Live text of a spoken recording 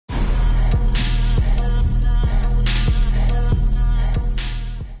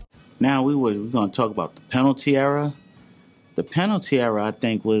Now we're going to talk about the penalty era. The penalty era, I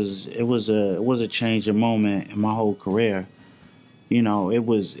think, was a changing moment in my whole career. You know, it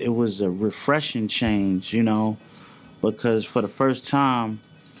was a refreshing change, you know, because for the first time,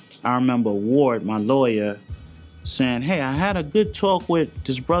 I remember Ward, my lawyer, saying, hey, I had a good talk with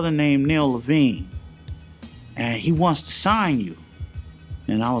this brother named Neil Levine, and he wants to sign you.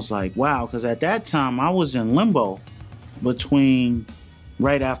 And I was like, wow, because at that time, I was in limbo between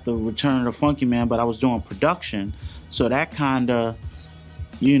right after Return of the Funky Man, but I was doing production. So that kind of,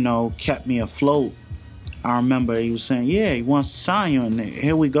 you know, kept me afloat. I remember he was saying, yeah, he wants to sign you. And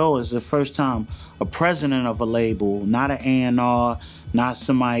here we go. It's the first time a president of a label, not an A&R, not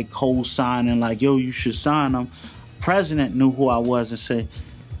somebody co-signing like, yo, you should sign him. President knew who I was and said,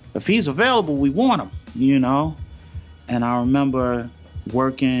 if he's available, we want him, you know? And I remember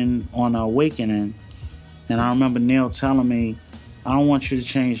working on Awakening, and I remember Neil telling me, I don't want you to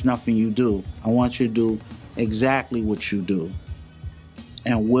change nothing you do. I want you to do exactly what you do.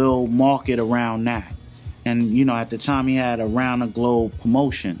 And we'll market around that. And, you know, at the time he had Around the Globe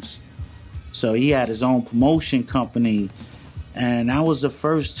Promotions. So he had his own promotion company. And that was the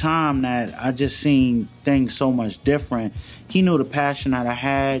first time that I just seen things so much different. He knew the passion that I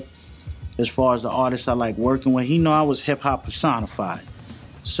had as far as the artists I like working with. He knew I was hip-hop personified.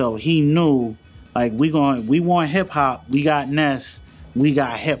 So he knew, like, we want hip-hop, we got Ness, we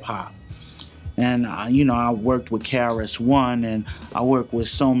got hip-hop. And, you know, I worked with KRS-One, and I worked with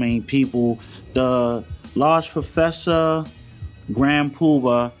so many people. The Large Professor, Grand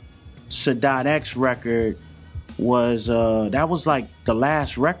Puba, Sadat X record was, that was like the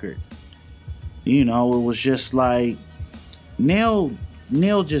last record. You know, it was just like, Neil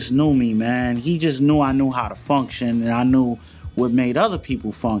just knew me, man. He just knew I knew how to function, and I knew what made other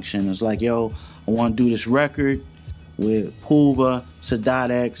people function. It's like, yo, I want to do this record with Puba, Sadat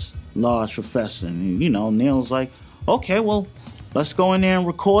X, Large Professor. And, you know, Neil's like, okay, well, let's go in there and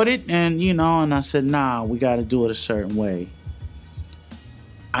record it. And, you know, and I said, nah, we got to do it a certain way.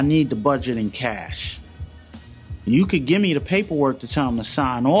 I need the budget in cash. You could give me the paperwork to tell them to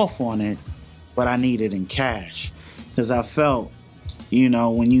sign off on it, but I need it in cash. Because I felt, you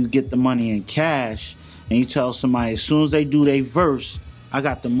know, when you get the money in cash and you tell somebody as soon as they do their verse, I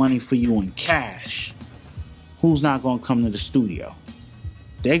got the money for you in cash, who's not going to come to the studio?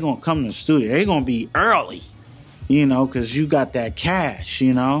 They're going to come to the studio. They're going to be early, you know, because you got that cash,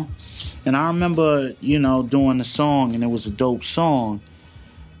 you know. And I remember, you know, doing the song, and it was a dope song.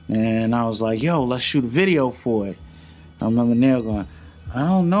 And I was like, yo, let's shoot a video for it. I remember Neil going, I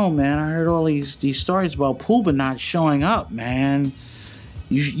don't know, man. I heard all these stories about Puba not showing up, man.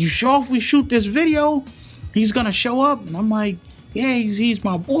 You sure if we shoot this video, he's going to show up? And I'm like, yeah, he's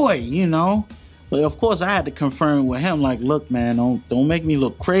my boy, you know. But of course, I had to confirm with him, like, look, man, don't make me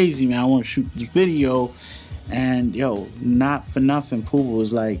look crazy, man. I want to shoot this video. And, yo, not for nothing, Puba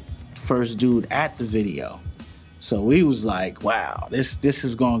was like first dude at the video. So we was like, wow, this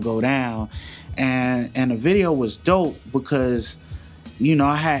is going to go down. And the video was dope because, you know,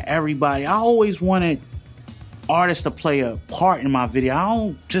 I had everybody. I always wanted artists to play a part in my video. I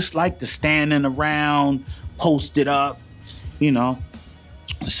don't just like to standing around, post it up, you know.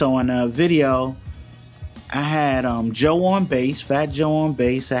 So in the video, I had Joe on bass, Fat Joe on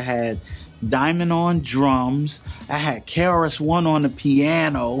bass. I had Diamond on drums. I had KRS-One on the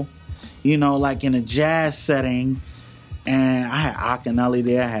piano, you know, like in a jazz setting. And I had Akinelli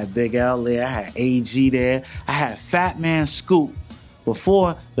there. I had Big L there. I had AG there. I had Fat Man Scoop.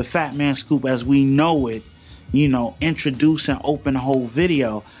 Before the Fat Man Scoop as we know it, you know, introduce and open the whole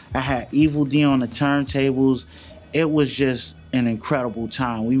video. I had Evil D on the turntables. It was just an incredible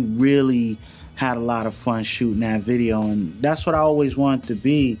time. We really had a lot of fun shooting that video. And that's what I always wanted to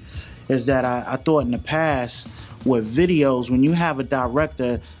be, is that I thought in the past with videos, when you have a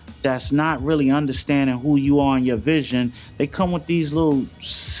director that's not really understanding who you are and your vision, they come with these little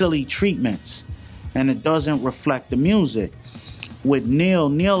silly treatments, and it doesn't reflect the music. With Neil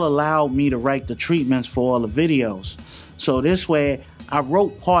allowed me to write the treatments for all the videos. So this way, I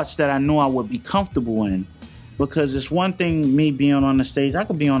wrote parts that I knew I would be comfortable in. Because it's one thing me being on the stage, I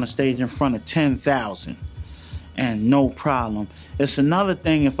could be on the stage in front of 10,000 and no problem. It's another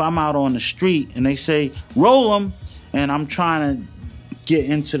thing if I'm out on the street and they say, roll them, and I'm trying to get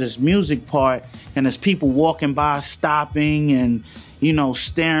into this music part, and there's people walking by, stopping and, you know,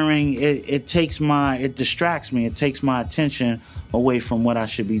 staring. It distracts me. It takes my attention away from what I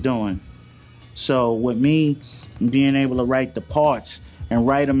should be doing. So with me being able to write the parts and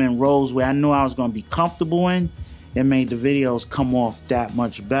write them in roles where I knew I was going to be comfortable in, it made the videos come off that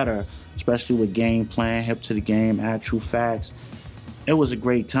much better, especially with game plan, hip to the game, actual facts. it was a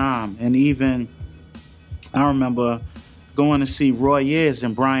great time. And even I remember going to see Roy Ayers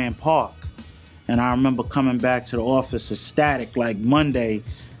in Bryant Park. And I remember coming back to the office ecstatic like Monday,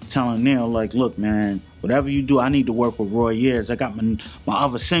 telling Neil, like, look, man, whatever you do, I need to work with Roy Ayers. I got my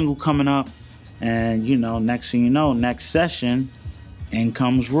other single coming up. And, you know, next thing you know, next session, in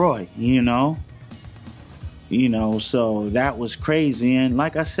comes Roy, you know? You know, so that was crazy. And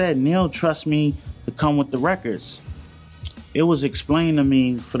like I said, Neil trusts me to come with the records. It was explained to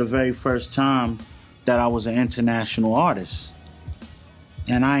me for the very first time that I was an international artist.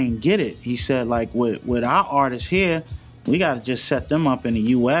 And I didn't get it. He said, like, with our artists here, we got to just set them up in the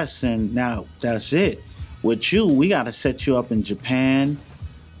U.S. and now that's it. With you, we got to set you up in Japan,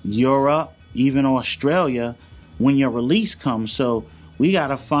 Europe, even Australia when your release comes. So we got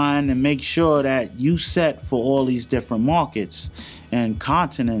to find and make sure that you set for all these different markets and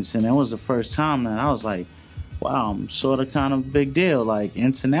continents. And it was the first time that I was like, wow, I'm sort of kind of big deal, like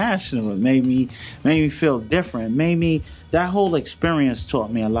international. It made me feel different. Made me that whole experience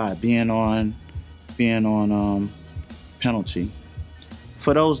taught me a lot. Being on Penalty.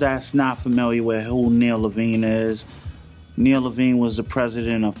 For those that's not familiar with who Neil Levine is, Neil Levine was the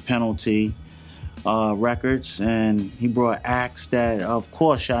president of Penalty Records, and he brought acts that, of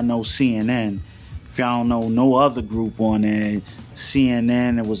course, y'all know CNN. If y'all don't know no other group on there,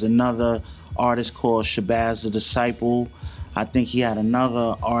 CNN, there was another artist called Shabazz the Disciple. I think he had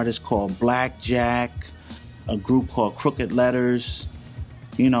another artist called Blackjack, a group called Crooked Letters.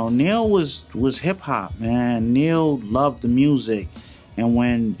 You know, Neil was hip hop, man. Neil loved the music. And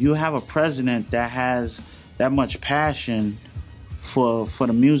when you have a president that has that much passion for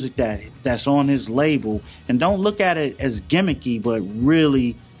the music that's on his label, and don't look at it as gimmicky, but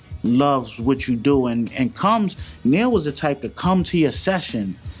really loves what you do and comes, Neil was the type to come to your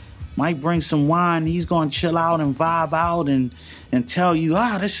session, might bring some wine, he's gonna chill out and vibe out and tell you,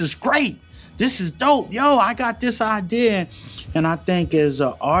 this is great, this is dope, yo, I got this idea. And I think as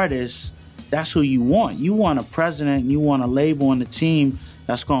an artist, that's who you want. You want a president, you want a label and a team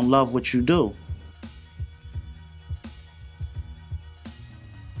that's gonna love what you do.